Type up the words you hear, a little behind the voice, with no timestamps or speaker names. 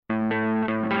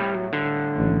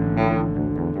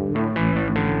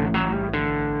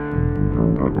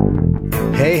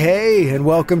Hey, and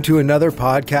welcome to another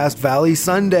Podcast Valley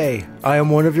Sunday. I am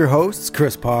one of your hosts,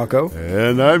 Chris Paco.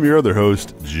 And I'm your other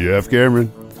host, Jeff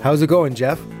Cameron. How's it going,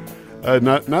 Jeff?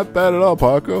 Not bad at all,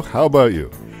 Paco. How about you?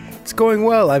 It's going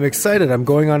well. I'm excited. I'm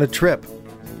going on a trip.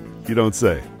 You don't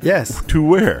say. Yes. To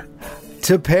where?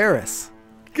 To Paris.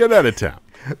 Get out of town.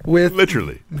 With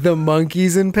literally the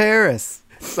Monkeys in Paris.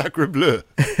 Sacre bleu.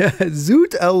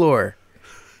 Zoot alors.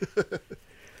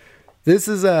 This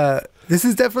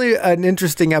is definitely an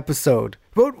interesting episode.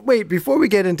 But wait, before we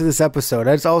get into this episode,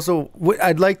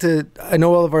 I'd like to, I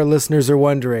know all of our listeners are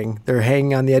wondering, they're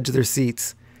hanging on the edge of their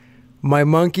seats. My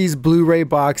Monkeys Blu-ray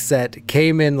box set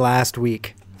came in last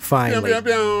week, finally.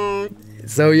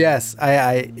 So yes,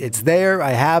 I it's there,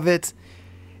 I have it.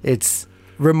 It's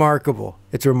remarkable.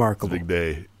 It's remarkable. It's a big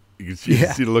day. You can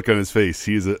see the look on his face.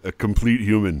 He's a complete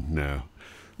human now.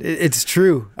 It's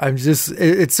true.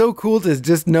 It's so cool to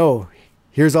just know,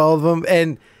 here's all of them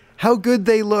and how good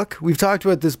they look. We've talked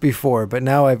about this before, but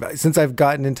now since I've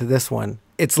gotten into this one,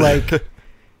 it's like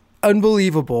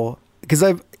unbelievable because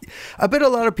I bet a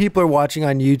lot of people are watching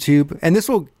on YouTube, and this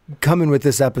will come in with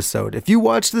this episode. If you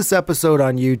watch this episode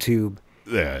on YouTube,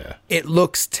 it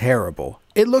looks terrible.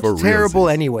 It looks terrible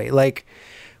anyway. Like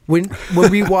when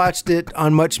we watched it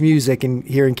on Much Music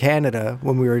here in Canada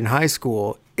when we were in high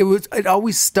school, it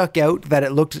always stuck out that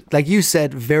it looked, like you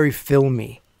said, very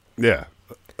filmy. Yeah.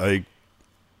 Like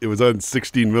it was on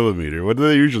 16 millimeter. What do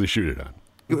they usually shoot it on?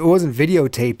 It wasn't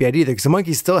videotape yet either, because the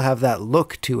Monkeys still have that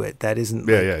look to it that isn't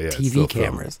TV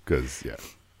cameras. Because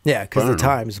of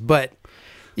times. But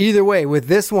either way, with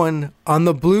this one on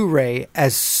the Blu-ray,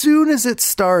 as soon as it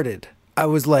started, I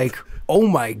was like, oh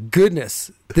my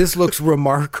goodness, this looks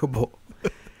remarkable.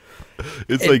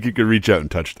 It's like you could reach out and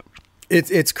touch them.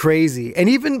 It's crazy. And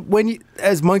even when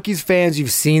as Monkeys fans,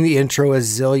 you've seen the intro a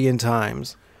zillion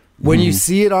times. When you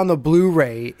see it on the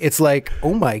Blu-ray, it's like,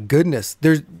 oh my goodness.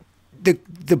 There's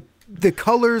the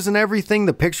colors and everything,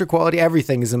 the picture quality,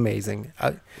 everything is amazing.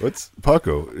 What's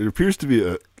Paco? It appears to be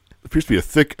a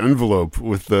thick envelope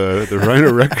with the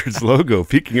Rhino Records logo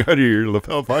peeking out of your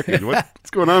lapel pocket. What's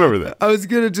going on over there? I was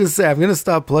going to just say, I'm going to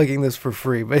stop plugging this for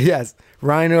free. But yes,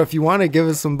 Rhino, if you want to give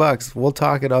us some bucks, we'll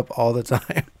talk it up all the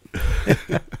time.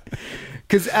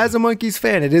 Because as a Monkeys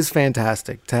fan, it is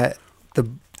fantastic. The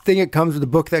thing it comes with, the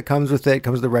book that comes with it,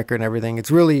 comes with the record and everything.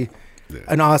 It's really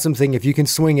an awesome thing. If you can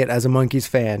swing it as a Monkeys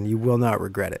fan, you will not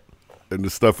regret it. And the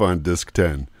stuff on disc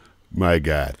 10, my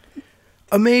God.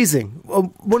 Amazing.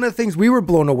 Well, one of the things we were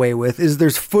blown away with is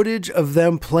there's footage of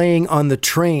them playing on the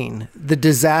train, the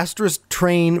disastrous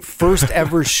train first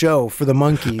ever show for the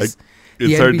Monkeys.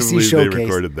 It's hard to believe showcase. They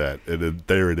recorded that, and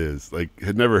there it is. Like,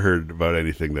 had never heard about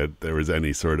anything that there was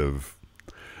any sort of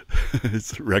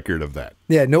record of that.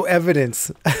 Yeah, no evidence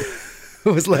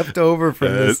was left over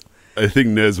from this. I think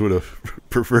Nez would have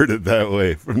preferred it that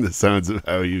way from the sounds of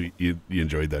how you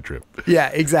enjoyed that trip. Yeah,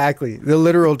 exactly. The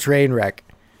literal train wreck.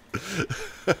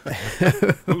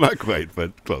 Not quite,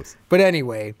 but close. But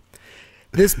anyway,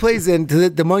 this plays into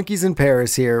the Monkeys in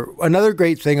Paris here. Another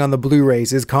great thing on the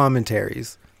Blu-rays is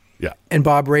commentaries. Yeah. And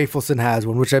Bob Rafelson has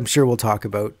one, which I'm sure we'll talk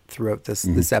about throughout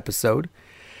this episode.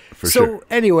 For sure.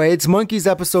 Anyway, it's Monkeys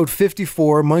episode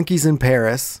 54, Monkeys in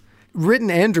Paris,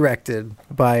 written and directed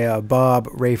by Bob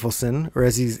Rafelson, or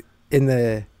as he's on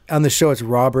the show, it's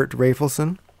Robert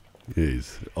Rafelson.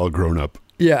 He's all grown up.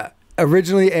 Yeah.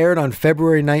 Originally aired on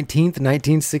February 19th,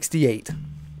 1968.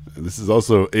 This is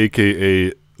also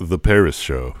AKA The Paris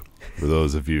Show, for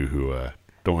those of you who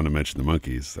don't want to mention the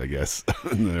Monkeys, I guess,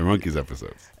 in their Monkeys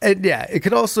episodes. And yeah, it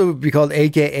could also be called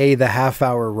AKA The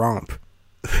Half-Hour Romp.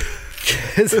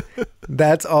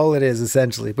 That's all it is,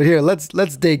 essentially. But here, let's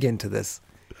dig into this.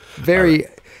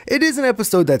 It is an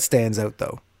episode that stands out,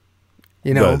 though.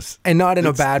 You know, and not in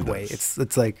a bad way.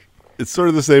 It's like... It's sort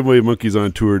of the same way Monkeys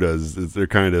on Tour does. They're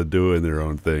kind of doing their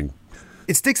own thing.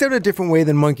 It sticks out in a different way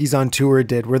than Monkeys on Tour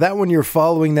did, where that one you're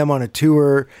following them on a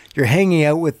tour, you're hanging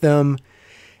out with them,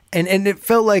 and it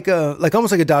felt like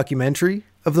almost like a documentary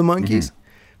of the Monkeys.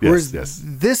 Mm-hmm. Whereas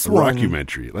this one...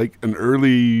 rockumentary, like an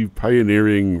early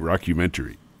pioneering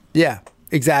rockumentary. Yeah,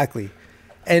 exactly.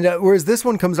 And whereas this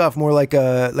one comes off more like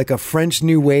a French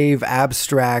New Wave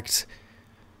abstract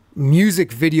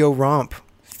music video romp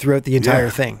throughout the entire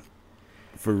thing.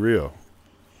 For real.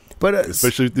 But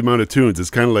especially with the amount of tunes, it's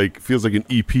kind of like, feels like an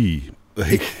EP.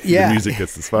 Like the music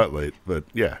gets the spotlight. But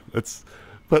yeah, let's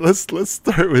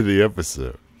start with the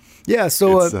episode. Yeah,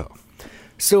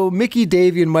 so Mickey,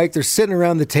 Davey, and Mike, they're sitting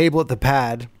around the table at the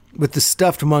pad with the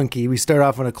stuffed monkey. We start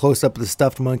off on a close-up of the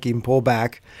stuffed monkey and pull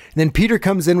back. And then Peter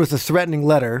comes in with a threatening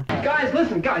letter. Guys,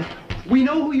 listen, guys. We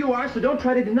know who you are, so don't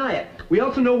try to deny it. We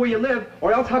also know where you live,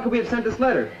 or else how could we have sent this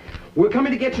letter? We're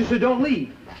coming to get you, so don't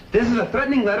leave. This is a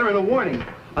threatening letter and a warning.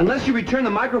 Unless you return the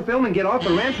microfilm and get off,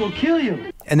 the ranch will kill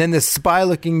you. And then this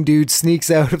spy-looking dude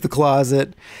sneaks out of the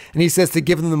closet, and he says to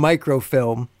give them the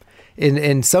microfilm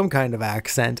in some kind of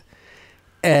accent.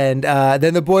 And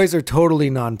then the boys are totally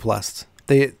nonplussed.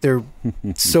 They're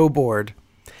so bored.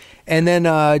 And then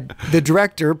the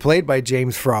director, played by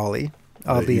James Frawley,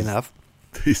 oddly enough.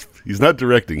 He's not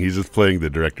directing. He's just playing the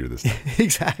director this time.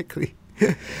 Exactly.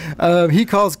 He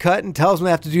calls cut and tells them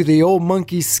they have to do the old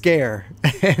monkey scare.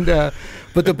 And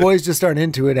but the boys just aren't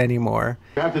into it anymore.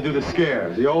 You have to do the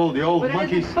scare, the old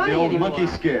monkey scare. What do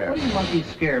you monkey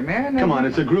scare, man? Come on,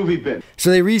 it's a groovy bit. So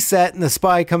they reset, and the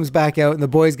spy comes back out, and the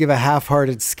boys give a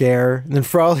half-hearted scare. And then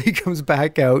Frawley comes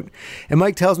back out, and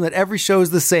Mike tells them that every show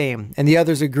is the same, and the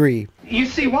others agree. You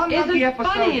see one Isn't monkey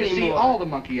episode, funny you see anymore. all the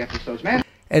monkey episodes, man.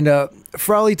 And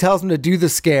Frawley tells him to do the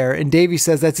scare, and Davey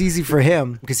says that's easy for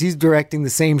him because he's directing the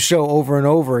same show over and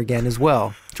over again as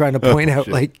well, trying to point out,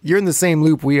 shit. like, you're in the same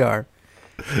loop we are.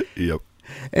 Yep.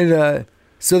 And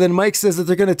so then Mike says that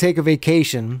they're going to take a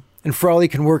vacation, and Frawley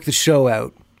can work the show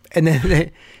out. And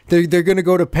then they're going to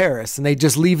go to Paris, and they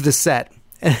just leave the set.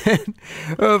 And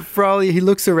Frawley, he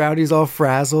looks around, he's all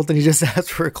frazzled, and he just asks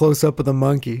for a close-up of the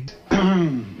monkey.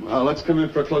 Let's come in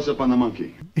for a close-up on the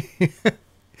monkey.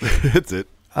 That's it.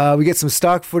 We get some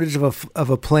stock footage of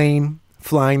a plane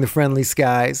flying the friendly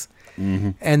skies.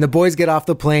 Mm-hmm. And the boys get off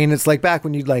the plane. It's like back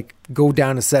when you'd like go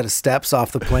down a set of steps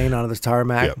off the plane onto the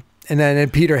tarmac. Yep. And then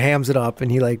Peter hams it up and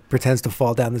he like pretends to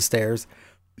fall down the stairs.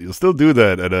 You'll still do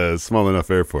that at a small enough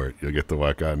airport. You'll get to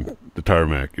walk on the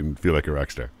tarmac and feel like a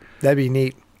rock star. That'd be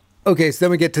neat. Okay, so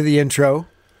then we get to the intro.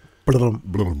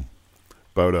 Bloom.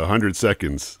 About 100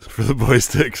 seconds for the boys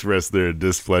to express their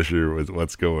displeasure with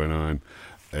what's going on.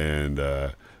 And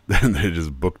then they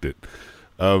just booked it.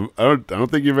 I don't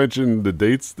think you mentioned the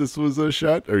dates this was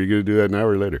shot. Are you going to do that now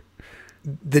or later?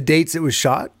 The dates it was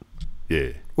shot?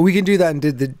 Yeah. Well, we can do that in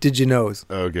Did You Knows.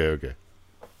 Okay.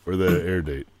 Or the air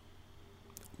date.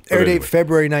 Air But date anyway.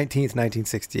 February 19th,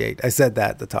 1968. I said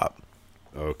that at the top.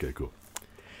 Okay, cool.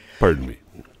 Pardon me.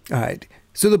 All right.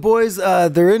 So the boys,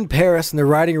 they're in Paris and they're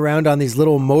riding around on these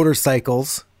little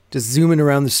motorcycles, just zooming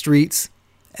around the streets.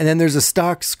 And then there's a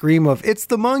stock scream of, "It's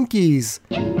the monkeys!"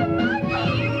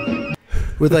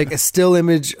 With like a still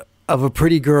image of a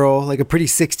pretty girl, like a pretty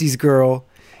 60s girl.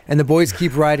 And the boys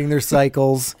keep riding their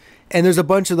cycles. And there's a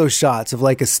bunch of those shots of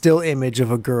like a still image of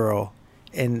a girl.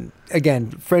 And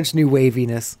again, French New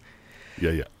Waviness.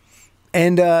 Yeah.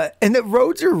 And the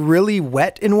roads are really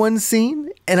wet in one scene.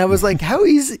 And I was like, how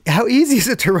easy is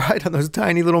it to ride on those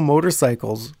tiny little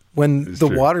motorcycles when It's the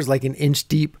true. water's like an inch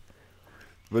deep?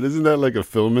 But isn't that like a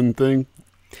filming thing?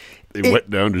 They wet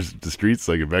down the streets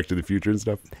like in Back to the Future and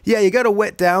stuff? Yeah, you got to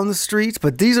wet down the streets,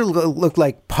 but these look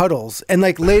like puddles. And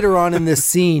like later on in this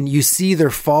scene, you see they're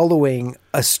following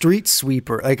a street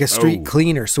sweeper, like a street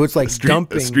cleaner. So it's like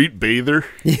dumping. A street bather?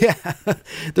 Yeah,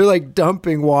 they're like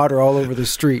dumping water all over the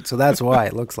street. So that's why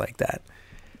it looks like that.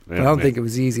 But I don't think it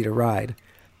was easy to ride.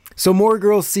 So more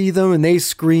girls see them and they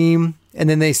scream, and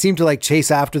then they seem to like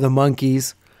chase after the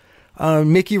monkeys.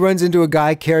 Mickey runs into a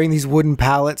guy carrying these wooden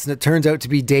pallets, and it turns out to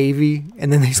be Davy,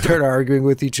 and then they start arguing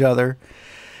with each other.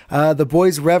 The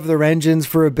boys rev their engines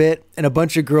for a bit, and a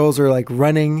bunch of girls are like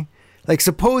running, like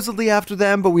supposedly after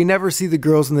them, but we never see the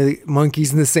girls and the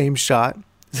monkeys in the same shot.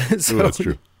 So that's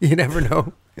true. You never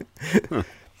know.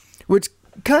 Which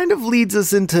kind of leads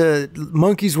us into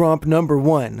Monkeys Romp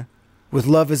 #1 with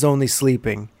Love Is Only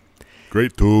Sleeping.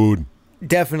 Great tune.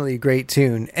 Definitely a great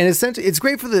tune. And essentially, it's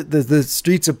great for the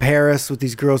streets of Paris with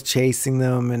these girls chasing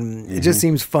them, and it just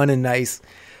seems fun and nice.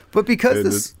 But because And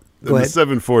this... the Go ahead.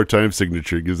 7/4 time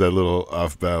signature gives that little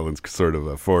off-balance sort of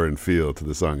a foreign feel to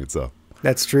the song itself.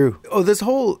 That's true. Oh, this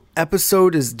whole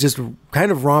episode is just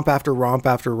kind of romp after romp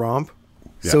after romp.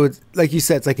 So Yeah. it's like you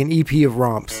said, it's like an EP of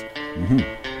romps.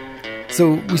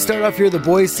 So we start off here. The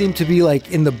boys seem to be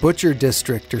like in the butcher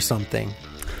district or something,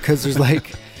 because there's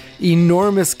like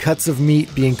enormous cuts of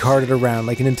meat being carted around,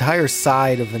 like an entire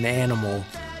side of an animal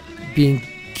being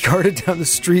carted down the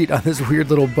street on this weird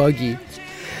little buggy.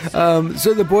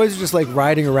 So the boys are just like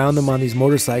riding around them on these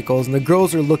motorcycles, and the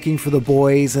girls are looking for the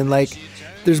boys, and like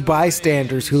there's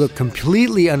bystanders who look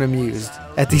completely unamused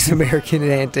at these American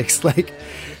antics. Like,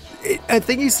 I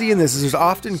think you see in this is there's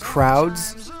often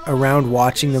crowds around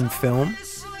watching them film,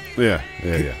 Yeah.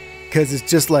 because it's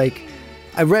just like,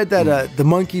 I read that the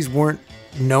monkeys weren't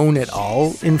known at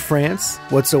all in France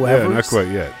whatsoever. Yeah, not quite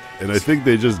yet. And I think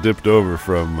they just dipped over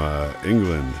from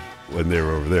England when they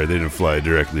were over there. They didn't fly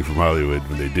directly from Hollywood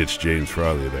when they ditched James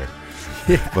Frawley there.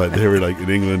 Yeah. But they were like in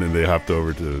England and they hopped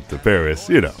over to Paris,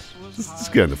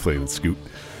 just get on the plane and scoot.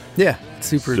 Yeah,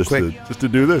 super quick. Just to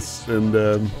do this and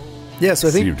Yeah, so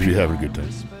I think seem to be having a good time.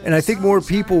 And I think more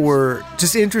people were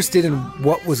just interested in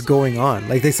what was going on.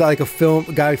 Like they saw like a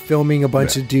guy filming a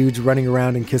bunch of dudes running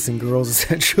around and kissing girls,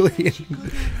 essentially.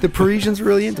 The Parisians were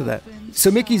really into that.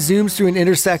 So Mickey zooms through an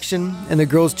intersection, and the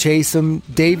girls chase him.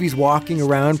 Davy's walking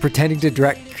around, pretending to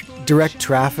direct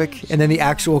traffic, and then the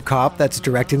actual cop that's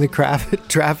directing the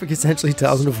traffic essentially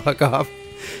tells him to fuck off.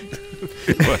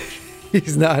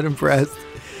 He's not impressed.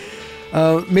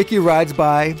 Mickey rides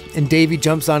by, and Davy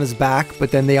jumps on his back,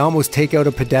 but then they almost take out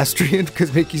a pedestrian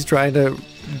because Mickey's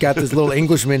got this little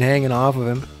Englishman hanging off of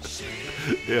him.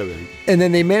 Yeah, man. And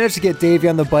then they manage to get Davy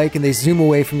on the bike, and they zoom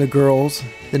away from the girls.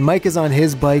 Then Mike is on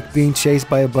his bike being chased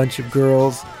by a bunch of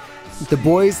girls. The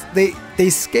boys, they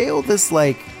scale this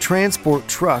like transport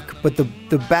truck, but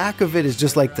the back of it is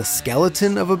just like the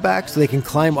skeleton of a back, so they can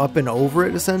climb up and over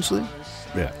it, essentially.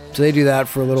 Yeah. So they do that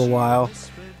for a little while.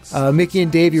 Mickey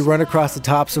and Davy run across the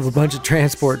tops of a bunch of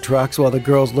transport trucks while the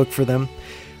girls look for them,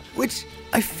 which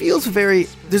I feels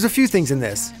there's a few things in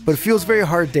this, but it feels very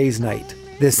Hard Day's Night,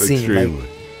 this scene. Like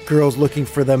girls looking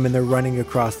for them and they're running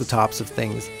across the tops of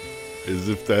things. As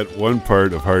if that one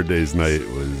part of Hard Day's Night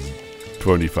was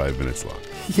 25 minutes long.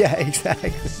 Yeah,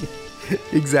 exactly.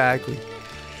 Exactly.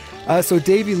 So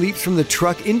Davy leaps from the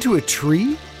truck into a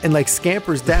tree and like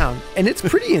scampers down, and it's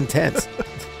pretty intense.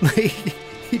 Like,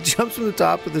 he jumps from the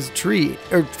top of this tree,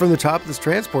 or from the top of this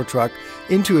transport truck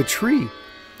into a tree,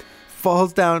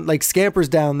 falls down, like scampers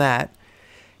down that,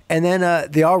 and then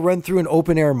they all run through an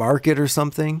open air market or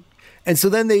something. And so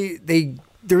then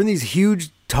they're in these huge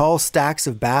tall stacks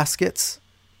of baskets,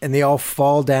 and they all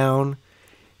fall down,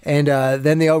 and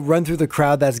then they all run through the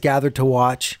crowd that's gathered to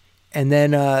watch, and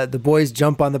then the boys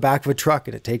jump on the back of a truck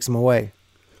and it takes them away.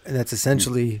 And that's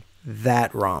essentially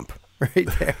that romp right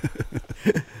there.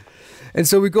 And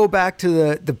so we go back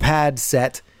to the pad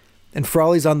set, and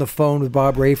Frawley's on the phone with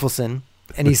Bob Rafelson,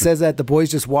 and he says that the boys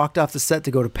just walked off the set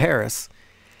to go to Paris,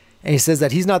 and he says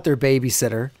that he's not their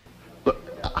babysitter. Look,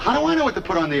 how do I know what to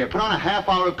put on the air? Put on a half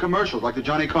hour of commercials like the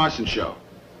Johnny Carson show.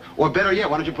 Or better yet,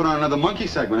 why don't you put on another monkey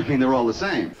segment? I mean, they're all the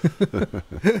same.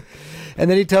 And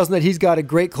then he tells them that he's got a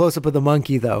great close-up of the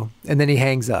monkey, though, and then he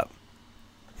hangs up.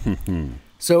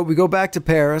 So we go back to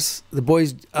Paris. The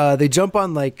boys, they jump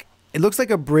on like, it looks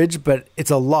like a bridge, but it's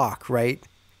a lock, right?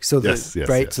 So yes.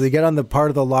 So they get on the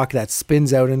part of the lock that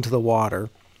spins out into the water.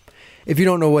 If you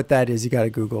don't know what that is, you got to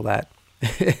Google that.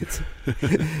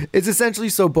 It's essentially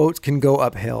so boats can go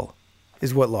uphill,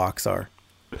 is what locks are.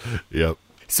 Yep.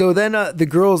 So then the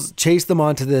girls chase them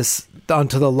onto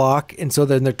the lock, and so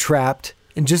then they're trapped.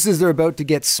 And just as they're about to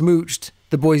get smooched,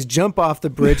 the boys jump off the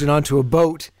bridge and onto a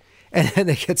boat, and then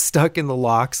they get stuck in the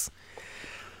locks.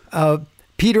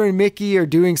 Peter and Mickey are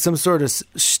doing some sort of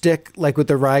shtick, like with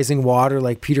the rising water,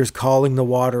 like Peter's calling the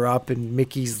water up and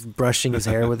Mickey's brushing his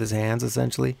hair with his hands,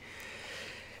 essentially.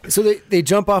 So they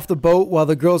jump off the boat while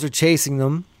the girls are chasing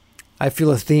them. I feel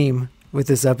a theme with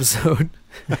this episode.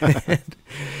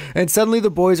 And suddenly the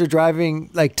boys are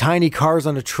driving like tiny cars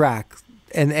on a track,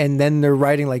 and then they're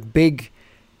riding like big,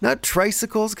 not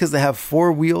tricycles because they have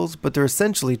 4 wheels, but they're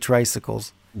essentially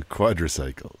tricycles.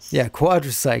 Quadricycles. Yeah,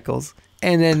 quadricycles.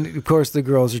 And then, of course, the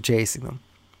girls are chasing them.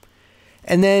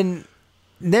 And then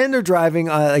they're driving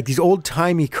like these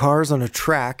old-timey cars on a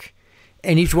track,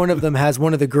 and each one of them has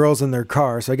one of the girls in their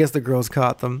car. So I guess the girls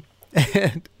caught them.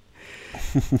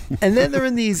 And then they're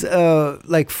in these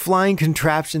like flying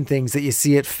contraption things that you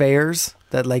see at fairs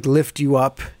that like lift you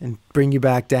up and bring you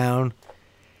back down.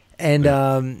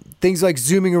 And things like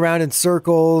zooming around in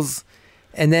circles.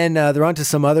 And then they're onto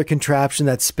some other contraption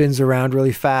that spins around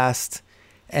really fast.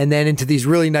 And then into these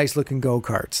really nice looking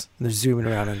go-karts. And they're zooming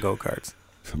around on go-karts.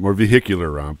 More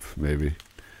vehicular romp, maybe.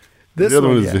 The other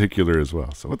one is vehicular as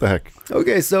well. So what the heck?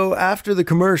 Okay, so after the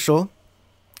commercial,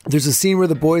 there's a scene where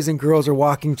the boys and girls are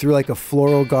walking through like a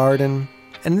floral garden.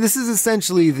 And this is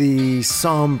essentially the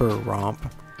somber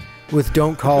romp with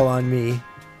Don't Call on Me.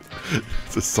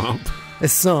 It's a somp. A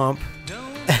somp.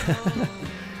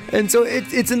 And so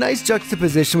it's a nice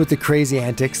juxtaposition with the crazy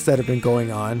antics that have been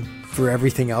going on for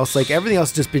everything else. Like everything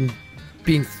else just been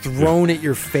being thrown at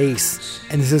your face.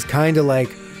 And this is kind of like,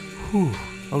 whew,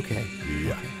 okay.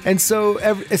 Yeah. And so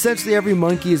essentially every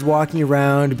monkey is walking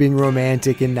around being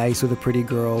romantic and nice with a pretty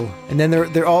girl. And then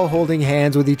they're all holding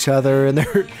hands with each other and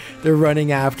they're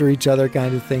running after each other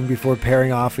kind of thing before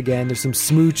pairing off again. There's some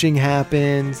smooching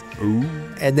happens. Ooh.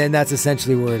 And then that's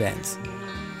essentially where it ends.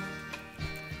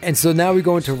 And so now we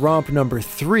go into romp number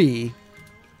 3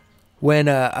 when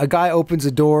a guy opens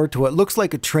a door to what looks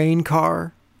like a train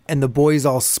car and the boys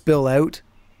all spill out.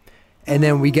 And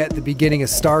then we get the beginning of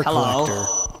Star Collector,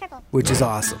 which is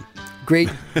awesome.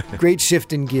 Great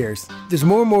shift in gears. There's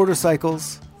more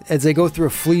motorcycles as they go through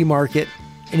a flea market,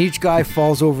 and each guy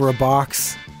falls over a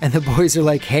box, and the boys are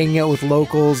like hanging out with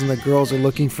locals, and the girls are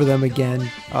looking for them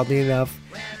again, oddly enough.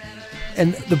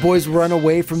 And the boys run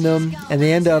away from them, and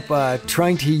they end up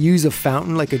trying to use a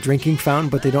fountain, like a drinking fountain,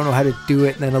 but they don't know how to do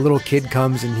it. And then a little kid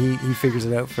comes, and he figures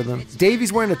it out for them.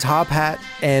 Davy's wearing a top hat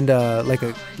and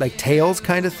like tails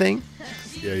kind of thing.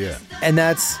 Yeah. And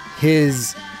that's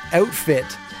his outfit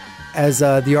as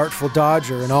the Artful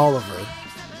Dodger in Oliver.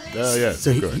 Oh, yeah.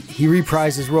 So he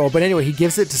reprised his role. But anyway, he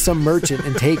gives it to some merchant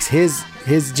and takes his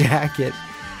jacket.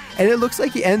 And it looks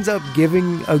like he ends up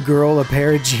giving a girl a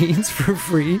pair of jeans for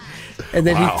free. And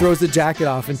then he throws the jacket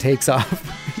off and takes off.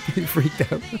 He freaked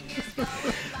out.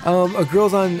 A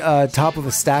girl's on top of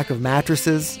a stack of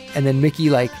mattresses. And then Mickey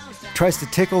tries to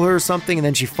tickle her or something. And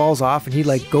then she falls off. And he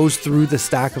goes through the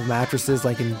stack of mattresses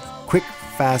in quick,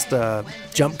 fast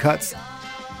jump cuts.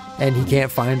 And he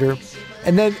can't find her.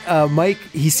 And then Mike,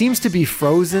 he seems to be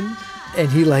frozen. And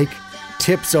he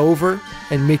tips over.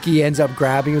 And Mickey ends up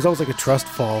grabbing. It was almost like a trust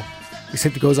fall.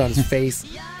 Except it goes on his face.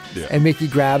 Yeah. And Mickey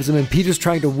grabs him, and Peter's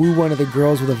trying to woo one of the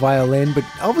girls with a violin, but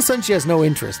all of a sudden she has no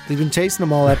interest. They've been chasing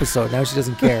him all episode. Now she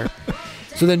doesn't care.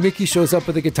 So then Mickey shows up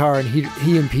with a guitar, and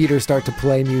he and Peter start to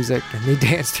play music, and they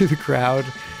dance through the crowd.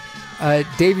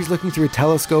 Davy's looking through a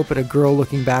telescope at a girl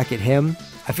looking back at him.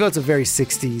 I feel it's a very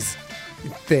 60s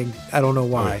thing. I don't know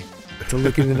why. To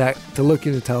look in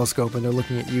the telescope, and they're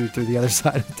looking at you through the other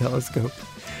side of the telescope.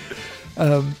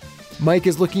 Mike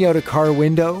is looking out a car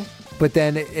window, but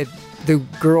then the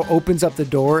girl opens up the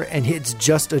door, and it's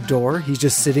just a door. He's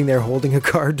just sitting there holding a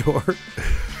car door.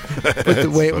 But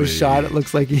the way it was shot, it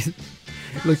looks like he's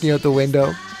looking out the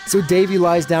window. So Davy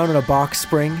lies down on a box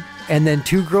spring, and then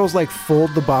two girls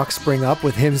fold the box spring up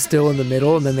with him still in the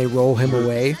middle, and then they roll him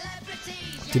away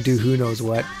to do who knows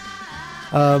what.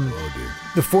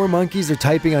 The four monkeys are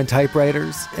typing on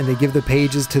typewriters, and they give the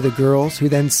pages to the girls, who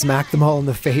then smack them all in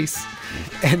the face.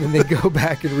 And then they go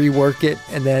back and rework it,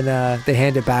 and then they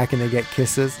hand it back and they get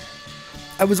kisses.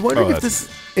 I was wondering if this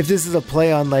is a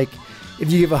play on if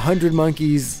you give 100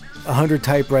 monkeys 100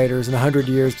 typewriters in 100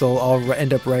 years, they'll all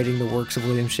end up writing the works of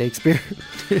William Shakespeare.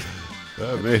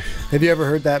 Maybe. Have you ever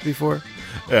heard that before?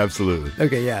 Absolutely.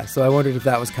 Okay, yeah. So I wondered if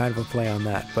that was kind of a play on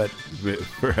that, but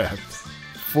perhaps.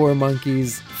 4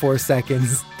 monkeys, 4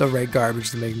 seconds, the red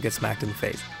garbage to make them get smacked in the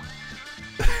face.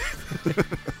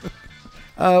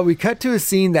 We cut to a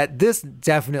scene that this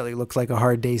definitely looks like A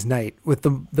Hard Day's Night, with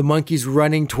the monkeys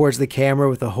running towards the camera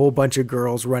with a whole bunch of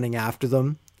girls running after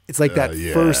them. It's like that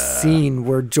first scene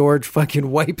where George fucking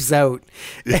wipes out,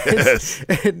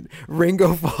 and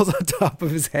Ringo falls on top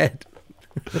of his head.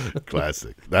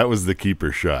 Classic. That was the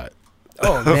keeper shot.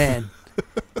 Oh, man.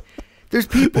 There's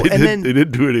people, they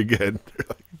didn't do it again.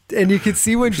 And you can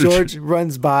see when George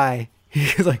runs by,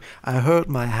 he's like, I hurt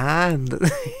my hand.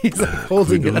 He's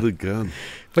holding it up. Gun.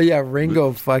 But yeah,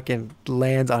 Ringo fucking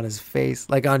lands on his face,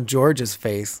 on George's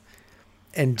face.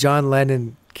 And John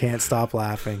Lennon can't stop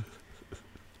laughing.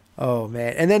 Oh,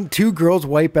 man. And then 2 girls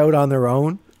wipe out on their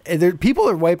own. And people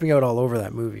are wiping out all over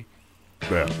that movie.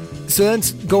 Yeah. So then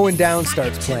Going Down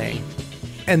starts playing.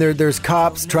 And there's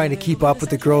cops trying to keep up with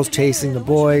the girls chasing the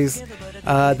boys.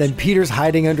 Then Peter's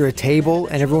hiding under a table,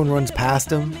 and everyone runs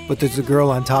past him, but there's a girl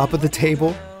on top of the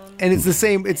table. And it's the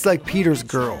same, it's like Peter's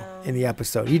girl in the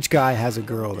episode. Each guy has a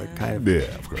girl that kind of... Yeah,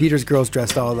 of course. Peter's girl's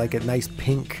dressed all like a nice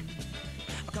pink...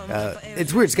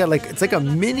 it's weird. It's got it's like a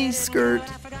mini skirt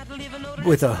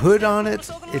with a hood on it.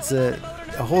 It's a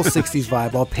whole 60s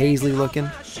vibe, all paisley looking.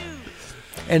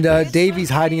 And Davy's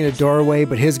hiding in a doorway,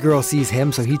 but his girl sees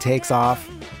him, so he takes off.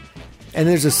 And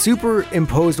there's a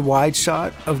superimposed wide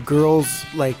shot of girls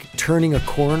turning a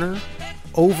corner,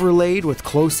 overlaid with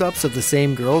close-ups of the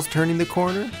same girls turning the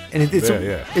corner. And it's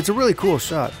a really cool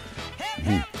shot.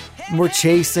 Mm-hmm. We're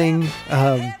chasing.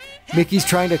 Mickey's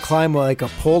trying to climb a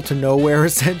pole to nowhere,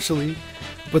 essentially.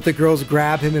 But the girls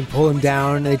grab him and pull him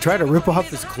down. And they try to rip off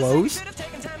his clothes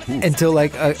until a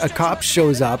cop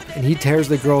shows up and he tears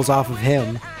the girls off of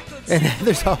him. And then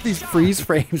there's all these freeze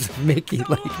frames of Mickey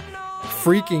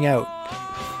freaking out.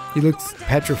 He looks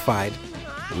petrified.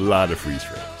 A lot of freeze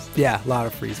frames. Yeah, a lot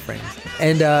of freeze frames.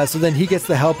 And so then he gets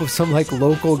the help of some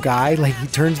local guy. He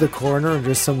turns the corner and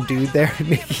there's some dude there, and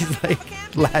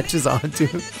Mickey's latches onto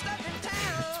him.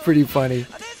 It's pretty funny.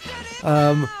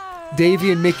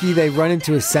 Davy and Mickey, they run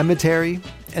into a cemetery,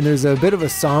 and there's a bit of a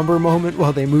somber moment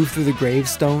while they move through the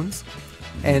gravestones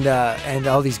and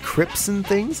all these crypts and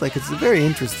things. It's very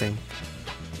interesting.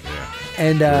 Yeah.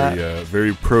 And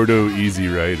very proto Easy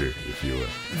Rider, if you will.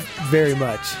 very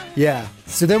much, yeah.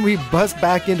 So then we bust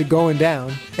back into going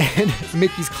down, and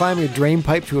Mickey's climbing a drain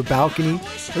pipe to a balcony.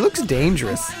 It looks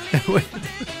dangerous.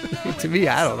 To me,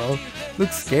 I don't know.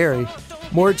 Looks scary.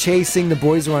 More chasing. The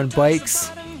boys are on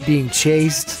bikes, being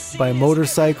chased by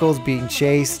motorcycles, being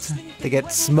chased. They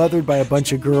get smothered by a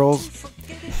bunch of girls.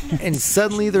 And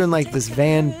suddenly they're in like this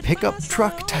van pickup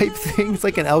truck type thing. It's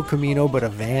like an El Camino, but a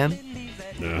van.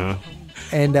 Uh-huh.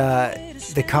 And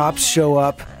the cops show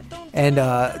up, and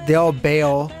they all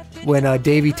bail when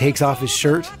Davey takes off his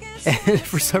shirt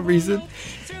for some reason.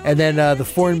 And then the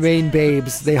four main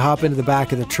babes, they hop into the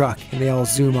back of the truck, and they all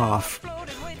zoom off.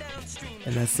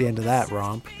 And that's the end of that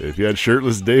romp. If you had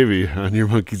shirtless Davy on your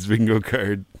Monkeys bingo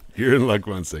card, you're in luck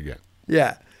once again.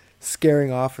 Yeah,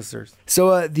 scaring officers.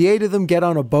 So the 8 of them get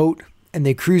on a boat, and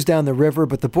they cruise down the river,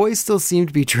 but the boys still seem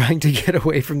to be trying to get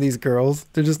away from these girls.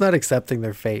 They're just not accepting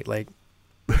their fate. Like,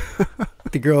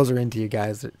 the girls are into you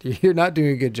guys. You're not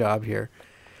doing a good job here.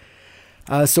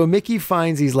 So Mickey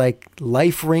finds these, like,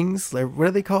 life rings. What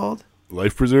are they called?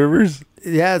 Life preservers?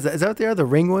 Yeah, is that what they are? The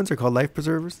ring ones are called life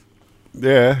preservers?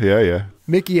 Yeah.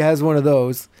 Mickey has one of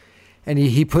those, and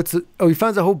he puts it. Oh, he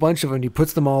finds a whole bunch of them, and he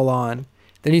puts them all on.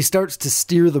 Then he starts to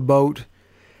steer the boat,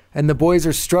 and the boys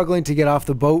are struggling to get off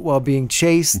the boat while being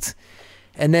chased.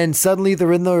 And then suddenly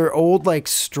they're in their old, like,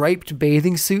 striped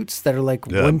bathing suits that are like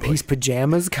one-piece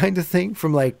pajamas kind of thing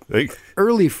from, like,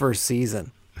 early first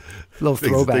season. Little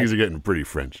throwback. Things are getting pretty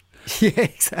French. Yeah,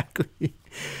 exactly.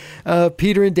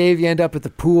 Peter and Davey end up at the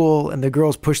pool, and the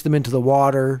girls push them into the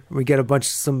water. We get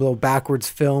some little backwards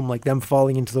film, like them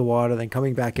falling into the water, then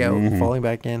coming back out and falling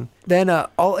back in. Then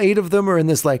all 8 of them are in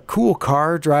this like cool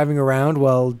car driving around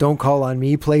while Don't Call on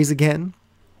Me plays again.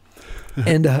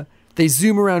 And they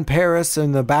zoom around Paris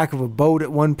in the back of a boat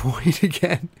at one point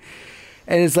again.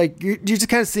 And it's like you're just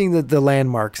kind of seeing the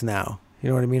landmarks now. You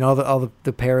know what I mean? All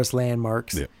the Paris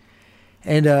landmarks. Yeah.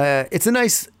 And it's a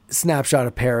nice snapshot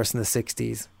of Paris in the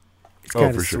 60s. It's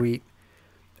kind of sweet.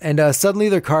 Sure. And suddenly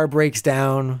their car breaks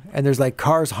down, and there's like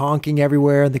cars honking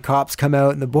everywhere, and the cops come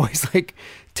out, and the boys like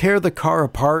tear the car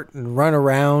apart and run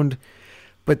around.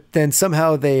 But then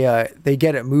somehow they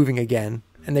get it moving again,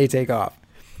 and they take off.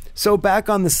 So back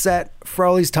on the set,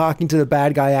 Frawley's talking to the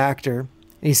bad guy actor, and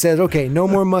he says, okay, no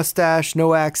more mustache,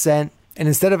 no accent. And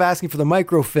instead of asking for the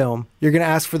microfilm, you're going to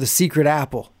ask for the secret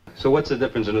apple. So what's the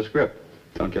difference in the script?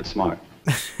 Don't get smart.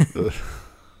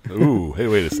 Ooh, hey,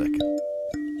 wait a second.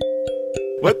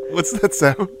 What's that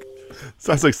sound?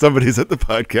 Sounds like somebody's at the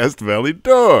Podcast Valley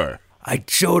door. I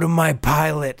showed them my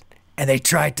pilot, and they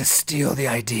tried to steal the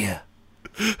idea.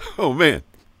 Oh, man.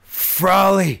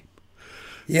 Frawley,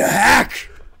 you hack!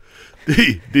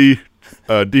 D.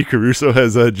 Caruso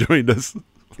has joined us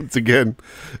once again.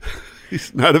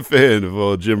 He's not a fan of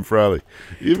old Jim Frawley,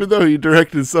 even though he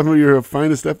directed some of your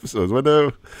finest episodes. What?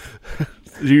 Do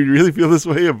you really feel this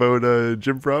way about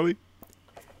Jim Frawley?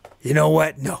 You know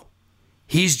what? No.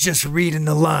 He's just reading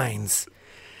the lines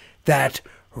that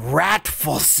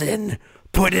Ratfulson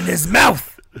put in his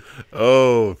mouth.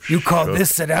 Oh, you call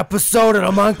this an episode of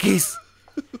the Monkeys?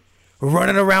 We're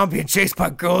running around being chased by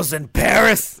girls in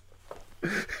Paris.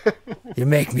 You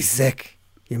make me sick.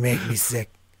 You make me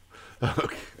sick.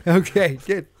 Okay,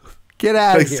 get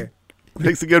out of here.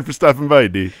 Thanks again for stopping by,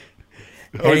 D.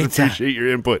 Always appreciate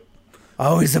your input.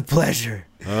 Always a pleasure.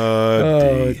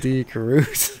 D.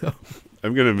 Caruso.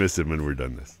 I'm going to miss him when we're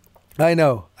done this. I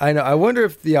know. I wonder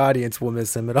if the audience will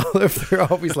miss him at all, if they're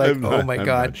always like, oh my God.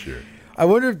 I'm not sure. I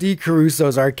wonder if D.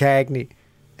 Caruso's our Cagney.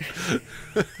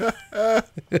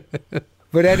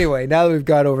 But anyway, now that we've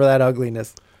got over that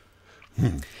ugliness.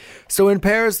 So in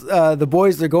Paris, the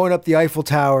boys, they're going up the Eiffel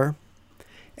Tower.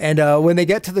 And when they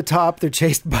get to the top, they're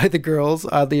chased by the girls,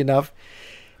 oddly enough.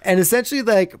 And essentially,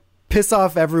 like, piss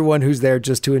off everyone who's there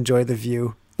just to enjoy the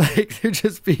view. Like, they're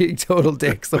just being total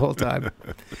dicks the whole time.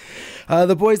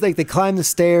 The boys, like, they climb the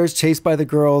stairs, chased by the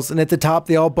girls. And at the top,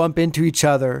 they all bump into each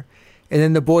other. And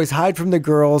then the boys hide from the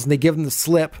girls, and they give them the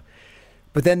slip.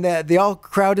 But then they all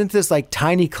crowd into this, like,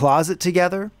 tiny closet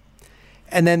together.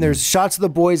 And then there's shots of the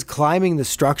boys climbing the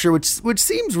structure, which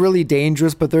seems really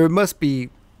dangerous, but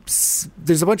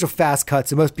there's a bunch of fast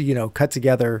cuts. It must be, cut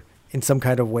together in some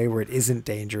kind of way where it isn't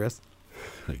dangerous.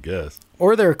 I guess.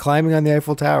 Or they're climbing on the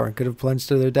Eiffel Tower and could have plunged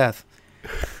to their death.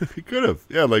 He could have.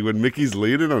 Yeah, like when Mickey's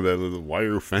leaning on that little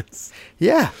wire fence.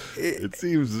 Yeah. It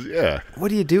seems, yeah.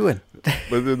 What are you doing?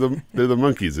 But they're the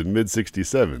Monkeys in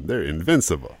mid-'67. They're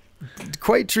invincible.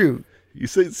 Quite true. You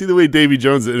see the way Davy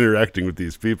Jones is interacting with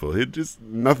these people.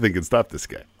 Nothing can stop this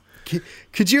guy.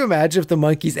 Could you imagine if the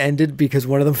Monkeys ended because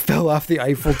one of them fell off the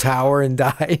Eiffel Tower and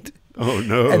died? Oh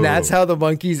no! And that's how the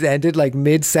monkeys ended, like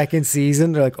mid-second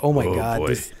season. They're like, oh my God, boy.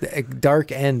 this a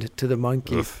dark end to the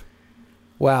monkeys. Oof.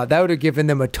 Wow, that would have given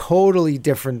them a totally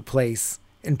different place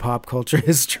in pop culture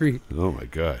history. Oh my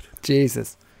God!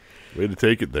 Jesus. Way to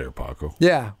take it there, Paco.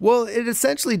 Yeah, well, it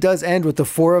essentially does end with the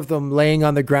four of them laying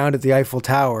on the ground at the Eiffel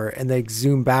Tower, and they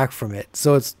zoom back from it.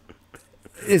 So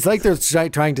it's like they're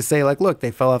trying to say, like, look,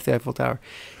 they fell off the Eiffel Tower.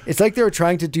 It's like they were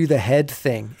trying to do the head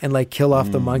thing and like kill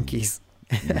off the monkeys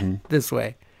this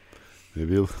way.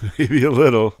 Maybe a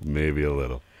little, maybe a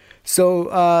little.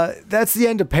 So that's the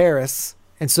end of Paris.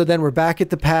 And so then we're back at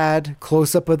the pad,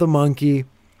 close up of the monkey.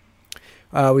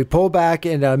 We pull back,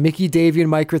 and Mickey, Davey, and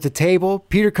Mike are at the table.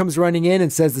 Peter comes running in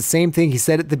and says the same thing he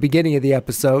said at the beginning of the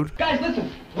episode. Guys, listen.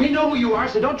 We know who you are,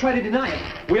 so don't try to deny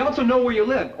it. We also know where you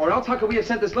live, or else how could we have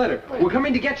sent this letter? We're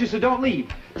coming to get you, so don't leave.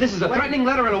 This is a threatening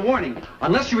letter and a warning.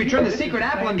 Unless you return the secret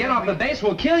apple and get off the base,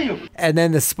 we'll kill you. And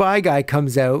then the spy guy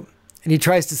comes out, and he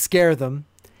tries to scare them.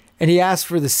 And he asks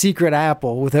for the secret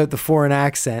apple without the foreign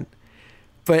accent.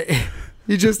 But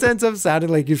he just ends up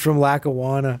sounding like he's from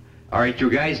Lackawanna. All right, you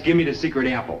guys, give me the secret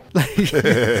apple.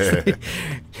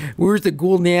 Where's the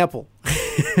golden apple?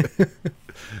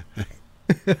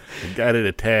 Got it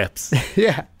at Taps.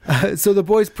 Yeah. So the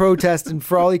boys protest, and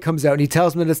Frawley comes out, and he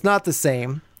tells them that it's not the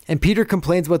same. And Peter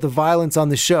complains about the violence on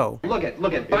the show. Look at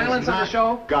violence on the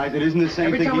show. Guys, it isn't the same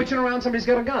Every thing. time we turn around, somebody's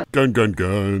got a gun. Gun, gun,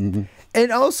 gun.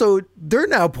 And also, they're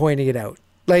now pointing it out.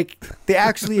 Like, they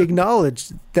actually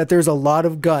acknowledge that there's a lot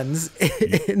of guns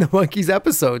in the Monkeys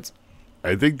episodes.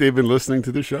 I think they've been listening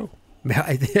to the show.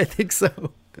 I think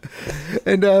so.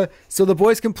 And so the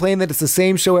boys complain that it's the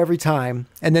same show every time.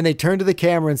 And then they turn to the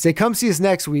camera and say, come see us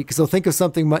next week because they'll think of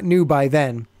something new by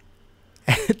then.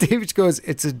 And David goes,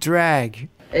 it's a drag.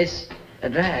 It's a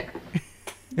drag.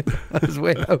 On his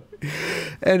way out.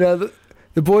 And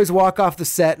the boys walk off the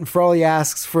set, and Frawley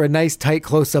asks for a nice tight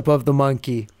close-up of the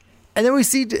monkey. And then we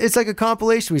see, it's like a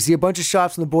compilation. We see a bunch of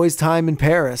shots from the boys' time in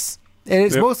Paris. And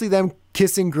it's mostly them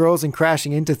kissing girls and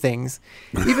crashing into things,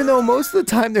 even though most of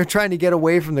the time they're trying to get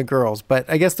away from the girls. But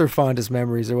I guess their fondest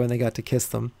memories are when they got to kiss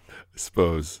them. I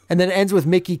suppose. And then it ends with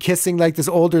Mickey kissing like this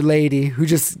older lady who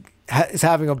just is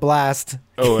having a blast.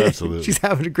 Oh, absolutely. She's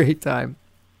having a great time.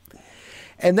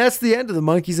 And that's the end of the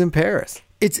Monkeys in Paris.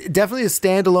 It's definitely a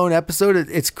standalone episode.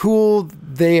 It's cool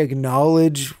they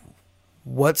acknowledge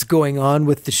what's going on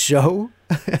with the show.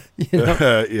 You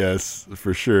know? Yes,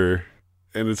 for sure.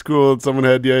 And it's cool that someone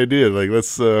had the idea. Like,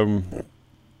 let's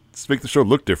make the show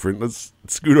look different. Let's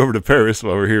scoot over to Paris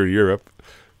while we're here in Europe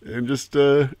and just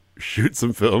shoot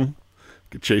some film,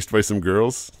 get chased by some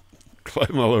girls,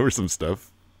 climb all over some stuff.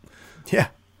 Yeah.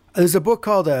 There's a book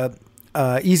called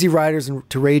Easy Riders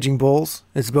to Raging Bulls.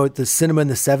 It's about the cinema in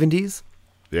the 70s.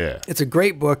 Yeah. It's a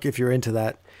great book if you're into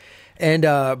that. And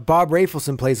Bob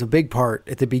Rafelson plays a big part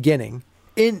at the beginning.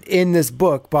 In this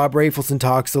book, Bob Rafelson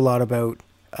talks a lot about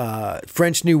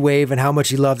French New Wave and how much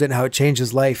he loved it and how it changed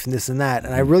his life and this and that.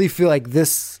 And I really feel like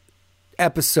this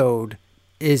episode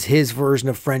is his version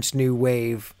of French New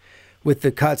Wave with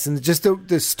the cuts and just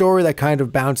the story that kind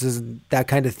of bounces, that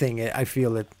kind of thing. I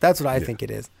feel it. That's what I think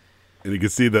it is. And you can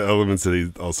see the elements that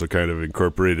he also kind of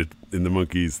incorporated in the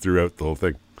Monkeys throughout the whole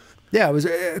thing. Yeah, it was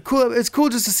cool. It's cool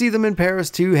just to see them in Paris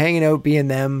too, hanging out, being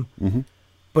them,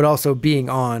 but also being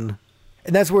on.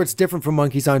 And that's where it's different from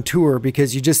Monkeys on Tour,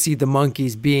 because you just see the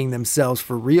Monkeys being themselves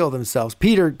for real themselves.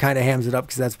 Peter kind of hams it up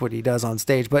because that's what he does on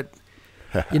stage, but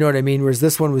you know what I mean? Whereas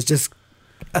this one was just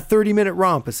a 30-minute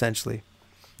romp, essentially.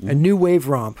 A new wave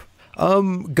romp.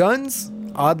 Guns,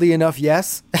 oddly enough,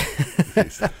 yes.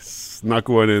 Snuck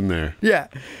one in there. Yeah.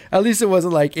 At least it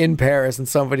wasn't like in Paris and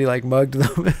somebody like mugged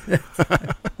them.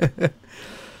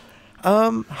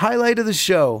 Highlight of the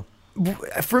show.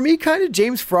 For me, kind of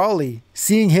James Frawley.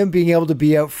 Seeing him being able to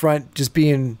be out front, just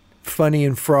being funny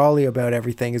and Frawley about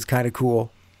everything is kind of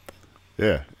cool.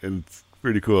 Yeah, and it's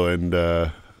pretty cool. And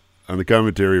on the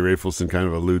commentary, Rafelson kind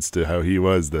of alludes to how he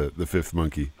was the fifth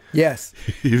monkey. Yes.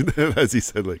 Even as he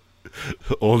said, like,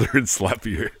 older and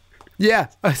sloppier. Yeah,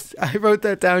 I wrote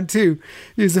that down too.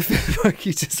 He was a fifth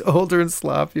monkey, just older and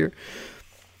sloppier.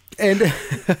 And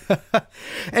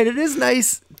and it is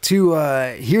nice to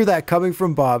hear that coming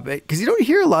from Bob, because you don't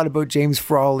hear a lot about James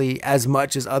Frawley as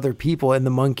much as other people in the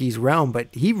Monkeys realm, but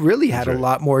he really had a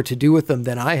lot more to do with them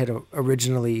than I had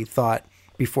originally thought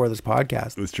before this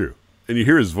podcast. That's true. And you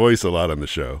hear his voice a lot on the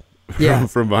show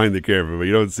from behind the camera, but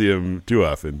you don't see him too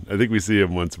often. I think we see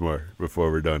him once more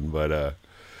before we're done, but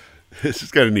it's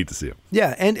just kind of neat to see him.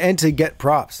 Yeah, and to get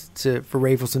props for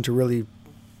Rafelson to really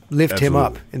lift him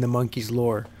up in the Monkeys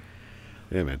lore.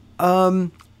 Yeah,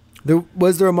 man.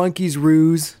 Was there a Monkeys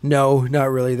ruse? No, not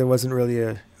really. There wasn't really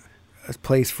a a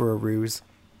place for a ruse.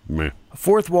 Meh. A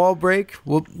fourth wall break.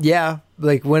 Well, yeah,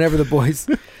 like whenever the boys,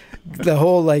 the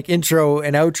whole like intro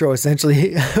and outro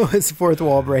essentially was fourth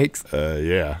wall breaks.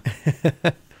 Yeah.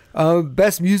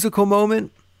 Best musical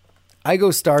moment. I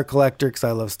go Star Collector because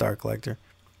I love Star Collector.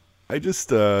 I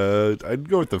just, I'd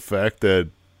go with the fact that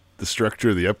the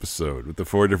structure of the episode with the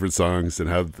 4 different songs and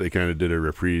how they kind of did a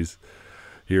reprise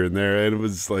here and there. And it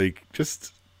was like,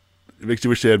 just, it makes you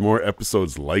wish they had more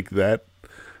episodes like that.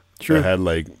 True. That had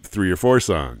like 3 or 4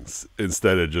 songs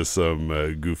instead of just some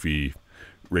goofy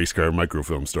race car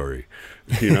microfilm story,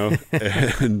 you know?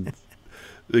 And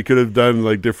they could have done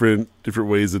like different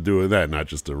ways of doing that, not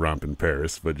just a romp in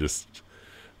Paris, but just,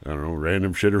 I don't know,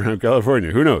 random shit around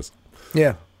California. Who knows?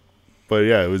 Yeah. But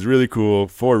yeah, it was really cool.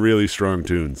 4 really strong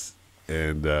tunes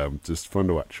and just fun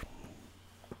to watch.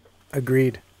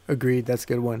 Agreed. That's a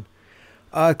good one.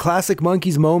 Classic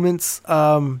Monkeys moments.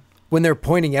 When they're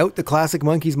pointing out the classic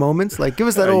Monkeys moments, like give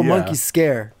us that old yeah. monkey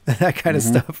scare, that kind of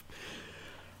stuff.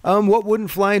 What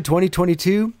wouldn't fly in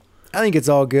 2022? I think it's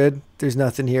all good. There's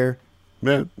nothing here.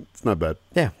 Yeah, it's not bad.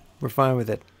 Yeah, we're fine with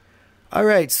it. All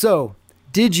right. So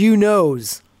did you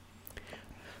knows?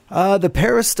 The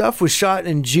Paris stuff was shot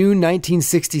in June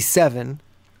 1967,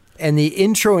 and the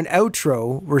intro and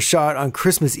outro were shot on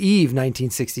Christmas Eve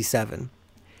 1967.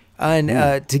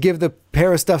 And to give the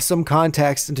Paris stuff some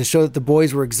context and to show that the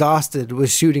boys were exhausted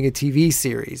with shooting a TV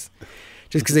series,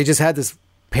 just because they just had this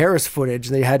Paris footage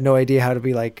and they had no idea how to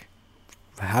be like,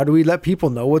 how do we let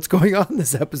people know what's going on in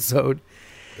this episode?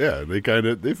 Yeah, they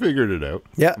figured it out.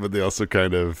 Yeah. But they also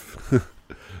kind of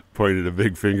pointed a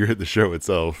big finger at the show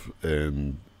itself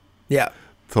and Yeah.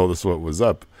 told us what was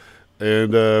up.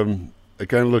 And I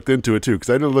kind of looked into it too,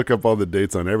 because I didn't look up all the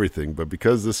dates on everything, but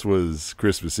because this was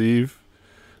Christmas Eve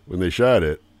when they shot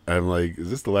it, I'm like, is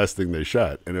this the last thing they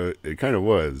shot? And it kind of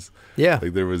was. Yeah.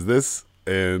 Like there was this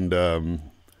and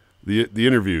the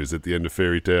interviews at the end of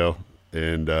Fairy Tale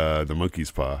and the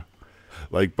Monkey's Paw.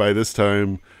 Like by this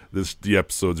time, the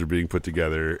episodes are being put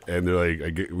together, and they're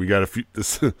like, we got to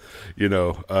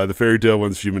the Fairy Tale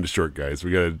one's few minutes short, guys.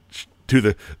 We got to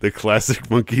do the classic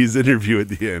Monkeys interview at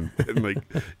the end, and like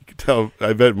you could tell,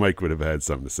 I bet Mike would have had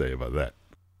something to say about that.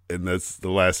 And that's the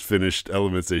last finished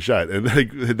elements they shot, and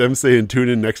like them saying tune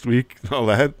in next week and all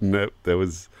that, and that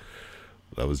was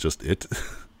just it.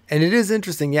 And it is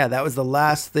interesting. Yeah, that was the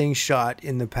last thing shot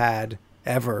in the pad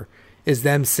ever, is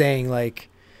them saying like,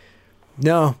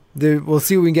 no, we'll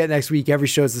see what we can get next week. Every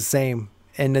show's the same.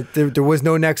 And there was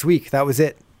no next week. That was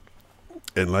it.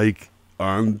 And like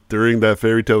during that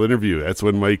Fairy Tale interview, that's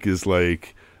when Mike is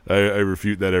like, I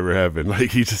refute that ever happened.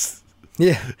 Like he just,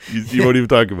 yeah, you won't even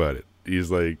talk about it.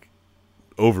 He's like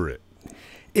over it.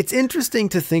 It's interesting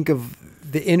to think of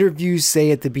the interviews, say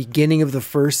at the beginning of the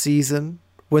first season,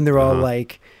 when they're all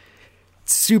like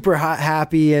super hot,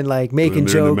 happy and like making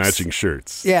jokes, in the matching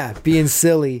shirts. Yeah, being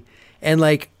silly, and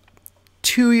like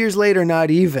 2 years later,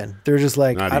 not even. They're just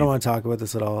like, I don't want to talk about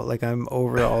this at all. Like I'm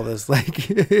over all this. Like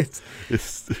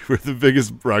we're the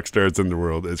biggest rock stars in the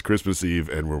world. It's Christmas Eve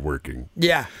and we're working.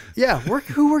 Yeah.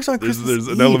 Who works on Christmas Eve? There's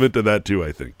an element to that too,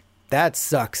 I think. That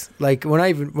sucks. Like when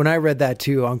I read that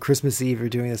too on Christmas Eve, you're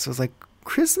doing this. I was like,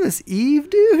 Christmas Eve,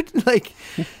 dude. like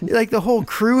the whole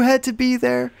crew had to be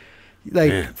there.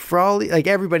 Like Frawley, like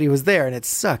everybody was there, and it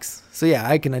sucks. So yeah,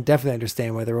 I can definitely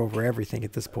understand why they're over everything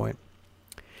at this point.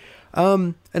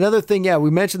 Another thing, we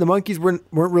mentioned the Monkeys weren't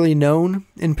really known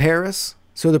in Paris,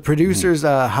 so the producers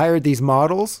hired these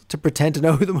models to pretend to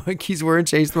know who the Monkeys were and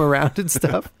chase them around and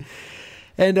stuff.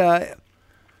 And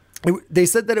they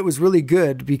said that it was really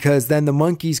good because then the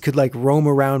Monkeys could like roam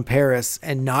around Paris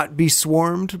and not be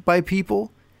swarmed by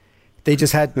people. They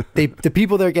just had the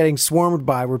people they're getting swarmed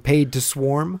by were paid to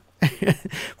swarm,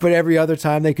 but every other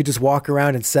time they could just walk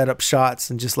around and set up shots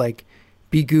and just like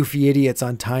be goofy idiots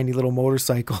on tiny little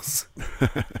motorcycles.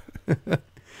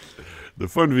 The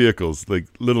fun vehicles, like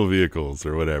little vehicles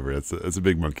or whatever. It's a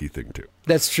big monkey thing too.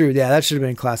 That's true. Yeah, that should have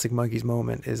been a classic Monkeys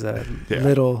moment, is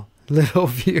little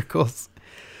vehicles.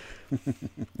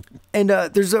 And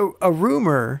there's a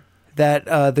rumor that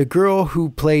the girl who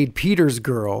played Peter's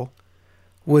girl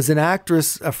was an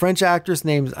actress, a French actress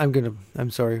named, I'm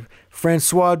sorry,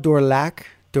 Françoise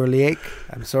Dorléac.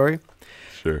 I'm sorry.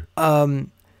 Sure.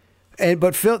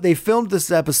 They filmed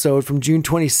this episode from June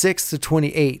 26th to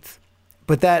 28th,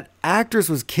 but that actress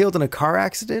was killed in a car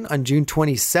accident on June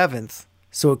 27th.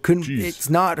 So it's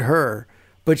not her,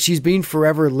 but she's been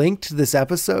forever linked to this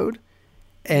episode,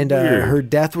 and her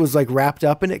death was like wrapped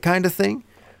up in it, kind of thing.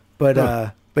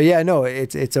 But yeah, no,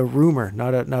 it's a rumor,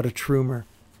 not a trumor.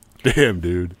 Damn,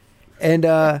 dude. And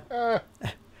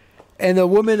And the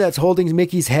woman that's holding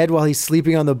Mickey's head while he's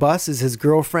sleeping on the bus is his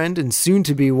girlfriend and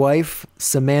soon-to-be wife,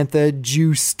 Samantha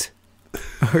Just.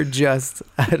 Or Just.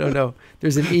 I don't know.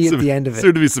 There's an E at the end of it.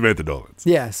 Soon to be Samantha Dolans.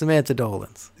 Yeah, Samantha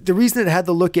Dolans. The reason it had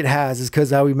the look it has is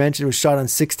because, how we mentioned, it was shot on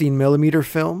 16 millimeter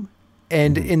film.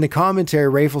 And in the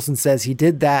commentary, Rafelson says he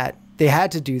did that. They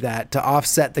had to do that to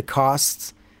offset the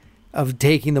costs of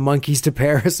taking the monkeys to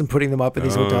Paris and putting them up in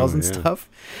these hotels and stuff.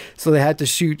 So they had to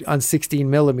shoot on 16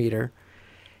 millimeter.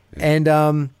 And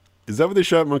is that what they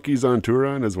shot monkeys on tour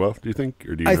on as well? Do you think,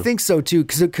 or do you I know? think so too,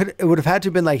 because it would have had to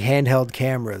have been like handheld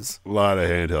cameras. A lot of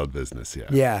handheld business, yeah.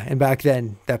 Yeah, and back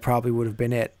then that probably would have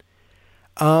been it.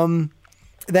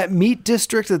 That meat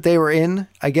district that they were in,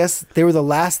 I guess they were the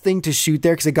last thing to shoot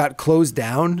there because it got closed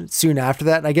down soon after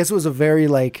that. And I guess it was a very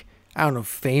like, I don't know if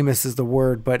famous is the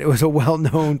word, but it was a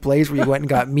well-known place where you went and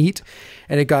got meat,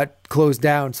 and it got closed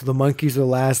down. So the monkeys were the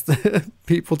last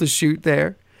people to shoot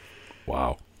there.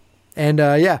 Wow. And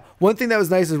one thing that was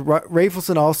nice is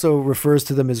Rafelson also refers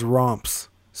to them as romps.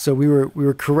 So we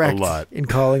were correct in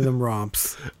calling them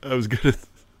romps. I was gonna.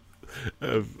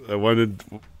 I wanted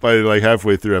by like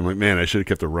halfway through. I'm like, man, I should have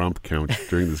kept a romp count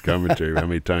during this commentary. How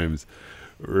many times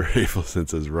Rafelson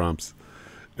says romps?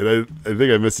 And I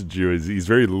think I messaged you. He's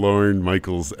very Lorne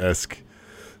Michaels-esque.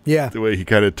 Yeah. The way he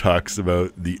kind of talks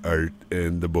about the art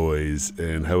and the boys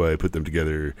and how I put them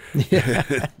together.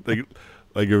 Yeah.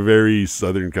 like a very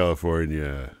Southern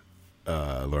California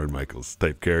Lorne Michaels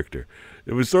type character.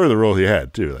 It was sort of the role he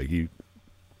had too. Like he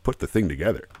put the thing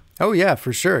together. Oh yeah,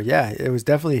 for sure. Yeah, it was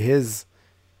definitely his.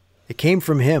 It came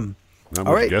from him. Not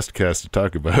All much right. guest cast to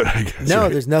talk about, I guess. No,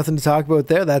 right? there's nothing to talk about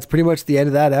there. That's pretty much the end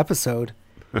of that episode.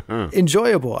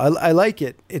 Enjoyable. I like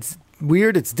it. It's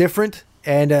weird. It's different.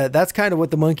 And that's kind of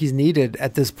what the monkeys needed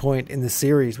at this point in the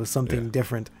series, was something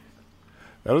different.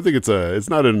 I don't think it's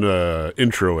not an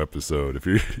intro episode. If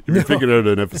you're picking out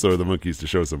an episode of the monkeys to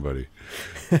show somebody,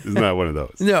 it's not one of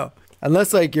those. No,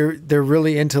 unless like they're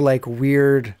really into like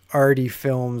weird arty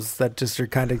films that just are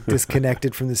kind of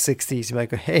disconnected from the 60s. You're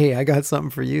like, hey, I got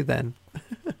something for you then.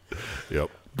 Yep.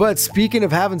 But speaking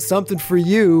of having something for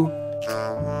you,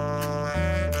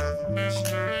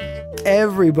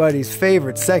 everybody's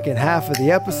favorite second half of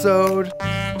the episode.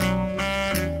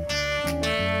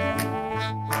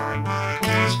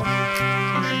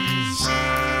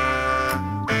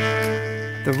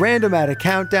 The Random Attic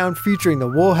Countdown featuring the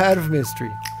Woolhat of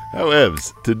Mystery. However,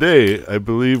 today I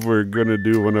believe we're going to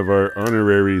do one of our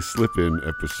honorary slip-in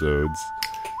episodes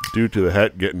due to the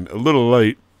hat getting a little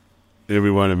light, and we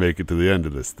want to make it to the end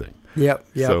of this thing. Yep.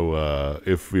 So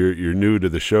if you're new to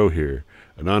the show here,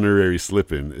 an honorary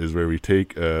slip-in is where we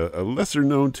take a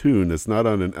lesser-known tune that's not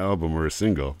on an album or a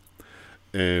single,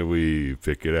 and we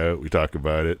pick it out, we talk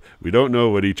about it. We don't know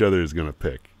what each other is going to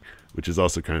pick, which is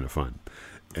also kind of fun.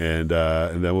 And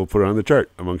then we'll put it on the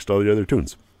chart amongst all the other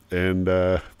tunes. And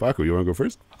Paco, you want to go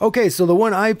first? Okay, so the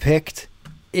one I picked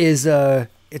is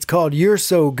it's called You're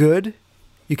So Good.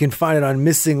 You can find it on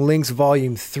Missing Links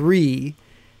Volume 3,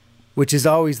 which is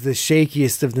always the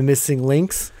shakiest of the missing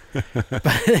links.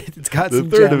 But it's got some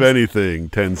The third gems. of anything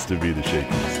tends to be the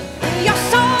shakiest. You're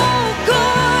so good,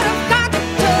 I've got to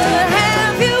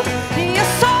have you.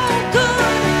 You're so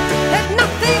good that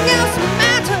nothing else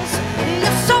matters.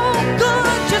 You're so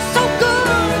good, you're so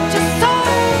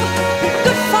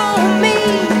good for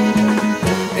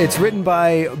me. It's written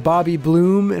by Bobby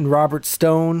Bloom and Robert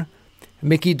Stone.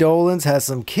 Mickey Dolenz has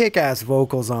some kick-ass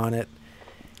vocals on it.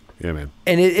 Yeah, man.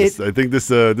 And I think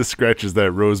this scratches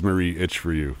that Rosemary itch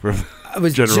for you. From I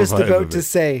was general just vibe about of to it.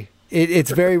 say, it's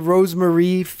very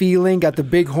Rosemary feeling, got the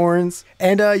big horns.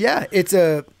 And it's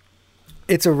a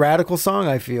radical song,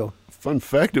 I feel. Fun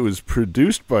fact, it was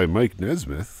produced by Mike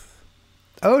Nesmith.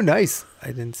 Oh, nice. I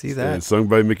didn't see And that. sung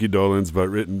by Mickey Dolenz, but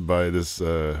written by this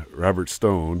Robert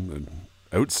Stone, an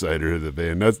outsider of the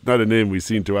band. That's not a name we've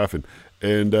seen too often.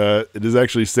 And it is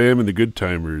actually Sam and the Good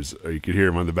Timers. You could hear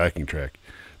him on the backing track.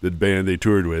 The band they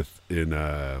toured with in,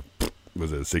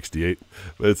 was it 68?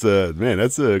 But it's, man,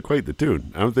 that's quite the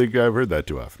tune. I don't think I've heard that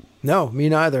too often. No, me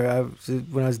neither.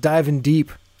 When I was diving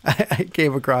deep, I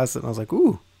came across it and I was like,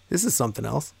 ooh, this is something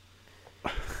else.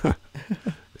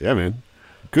 Yeah, man.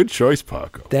 Good choice,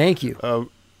 Paco. Thank you. Well,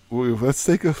 let's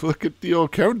take a look at the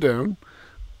old countdown.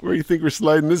 Where do you think we're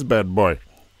sliding this bad boy?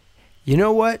 You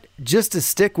know what? Just to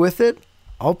stick with it,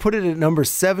 I'll put it at number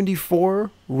 74,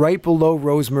 right below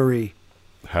Rosemary.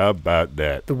 How about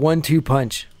that? The 1-2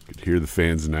 punch. You can hear the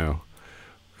fans now.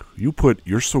 You put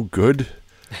You're So Good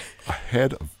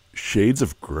ahead of Shades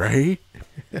of Grey?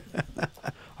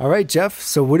 All right, Jeff.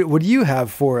 So what do you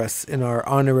have for us in our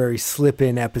honorary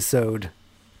slip-in episode?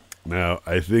 Now,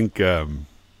 I think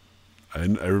I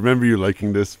remember you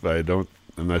liking this, but I'm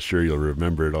not sure you'll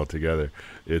remember it altogether.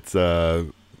 It's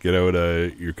get out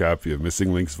your copy of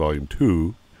Missing Links Volume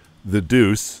 2, The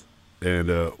Deuce, and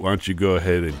why don't you go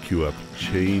ahead and cue up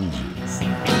Changes.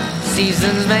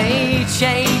 Seasons may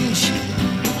change,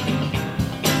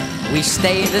 we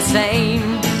stay the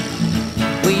same,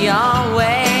 we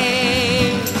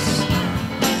always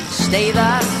stay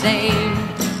the same.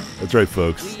 That's right,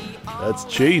 folks. That's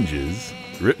Changes,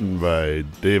 written by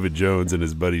David Jones and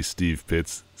his buddy Steve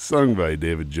Pitts, sung by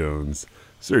David Jones,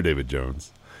 Sir David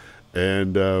Jones.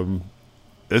 And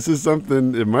this is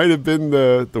something, it might have been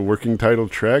the working title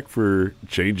track for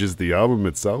Changes, the album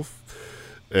itself,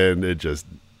 and it just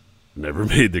never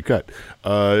made the cut.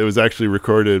 It was actually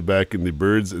recorded back in the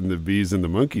Birds and the Bees and the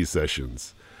Monkeys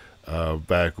sessions,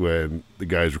 back when the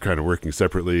guys were kind of working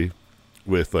separately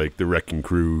with like the Wrecking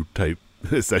Crew type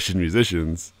session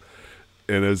musicians,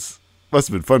 and it must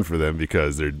have been fun for them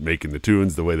because they're making the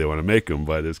tunes the way they want to make them,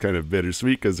 but it's kind of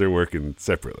bittersweet because they're working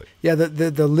separately. Yeah,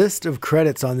 the list of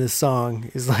credits on this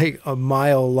song is like a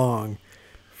mile long.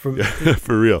 For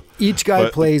real. Each guy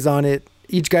plays on it,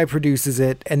 each guy produces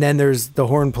it, and then there's the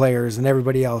horn players and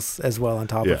everybody else as well on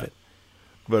top of it.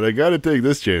 But I got to take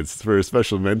this chance for a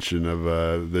special mention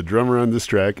of the drummer on this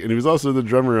track, and he was also the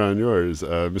drummer on yours,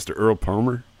 Mr. Earl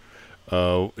Palmer.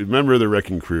 Member of the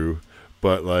Wrecking Crew,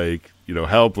 but like, you know,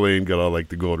 Hal Blaine got all like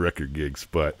the gold record gigs,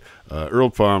 but Earl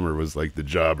Palmer was like the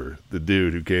jobber, the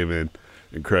dude who came in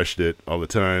and crushed it all the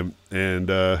time. And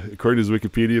according to his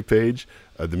Wikipedia page,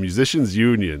 the Musicians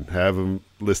Union have him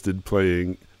listed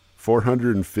playing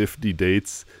 450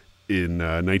 dates in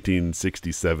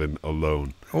 1967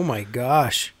 alone. Oh my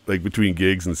gosh. Like between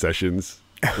gigs and sessions,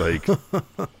 like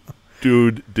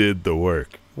dude did the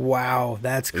work. Wow,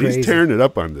 that's And crazy. he's tearing it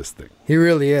up on this thing. He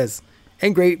really is.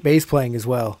 And great bass playing as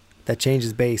well. That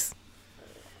changes bass.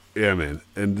 Yeah, man.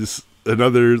 And this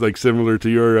another like similar to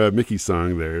your Mickey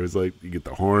song there. It was like you get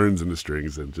the horns and the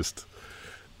strings, and just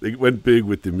they went big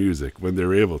with the music when they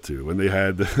were able to. When they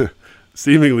had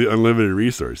seemingly unlimited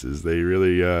resources, they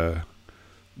really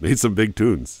made some big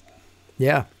tunes.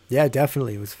 Yeah,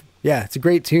 definitely. It's a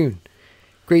great tune.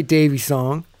 Great Davey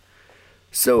song.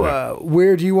 So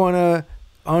where do you want to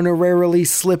honorarily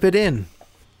slip it in?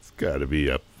 It's got to be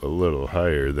up a little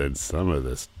higher than some of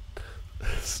this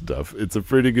stuff. It's a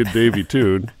pretty good Davey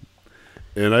tune,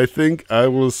 and I think I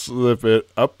will slip it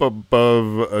up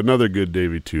above another good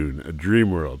Davey tune, A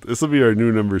Dream World. This will be our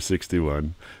new number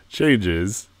 61,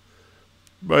 Changes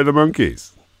by the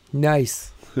Monkees.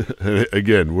 Nice.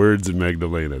 Again, Words and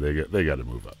Magdalena, they got to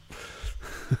move up.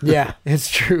 Yeah, it's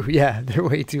true. Yeah, they're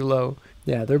way too low.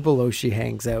 Yeah, they're below She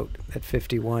Hangs Out at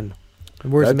 51.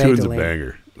 Where's That tune's a Magdalena?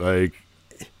 banger. Like,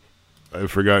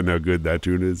 I've forgotten how good that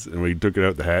tune is, and we took it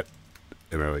out the hat,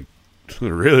 and I like,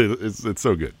 really, it's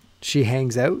so good. She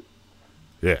Hangs Out?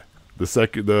 Yeah,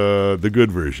 the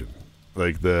good version,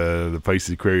 like the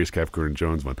Pisces, Aquarius, Capricorn, and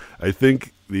Jones one. I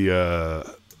think the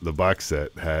box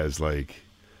set has like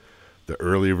the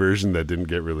earlier version that didn't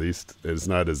get released. And it's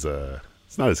not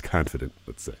as confident,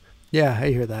 let's say. Yeah,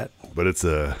 I hear that. But it's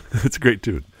a great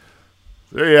tune.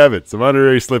 There you have it. Some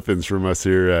honorary slip-ins from us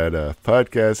here at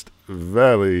Podcast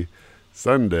Valley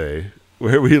Sunday,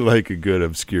 where we like a good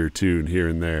obscure tune here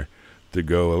and there to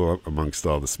go amongst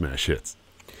all the smash hits.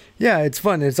 Yeah, it's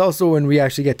fun. It's also when we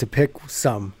actually get to pick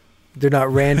some. They're not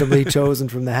randomly chosen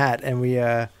from the hat. And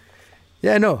I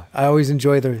always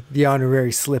enjoy the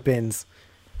honorary slip-ins.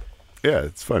 Yeah,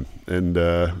 it's fun. And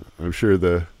I'm sure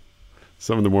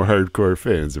some of the more hardcore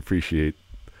fans appreciate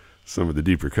some of the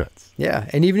deeper cuts. Yeah,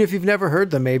 and even if you've never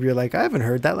heard them, maybe you're like, I haven't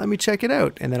heard that, let me check it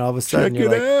out. And then all of a sudden Check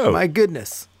you're it like, out. my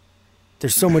goodness,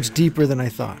 there's so much deeper than I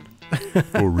thought.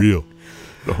 For real.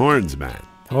 The horns, man.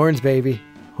 Horns, baby.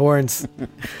 Horns.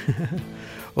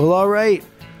 Well, all right.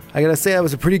 I got to say, that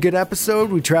was a pretty good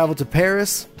episode. We traveled to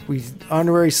Paris. We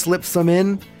honorary slipped some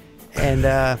in.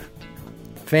 And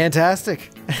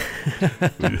fantastic.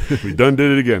 We done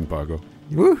did it again, Paco.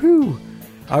 Woohoo.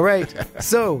 All right.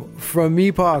 So, from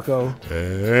me, Paco.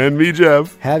 And me,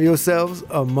 Jeff. Have yourselves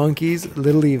a monkey's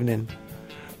little evening.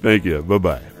 Thank you.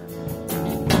 Bye-bye.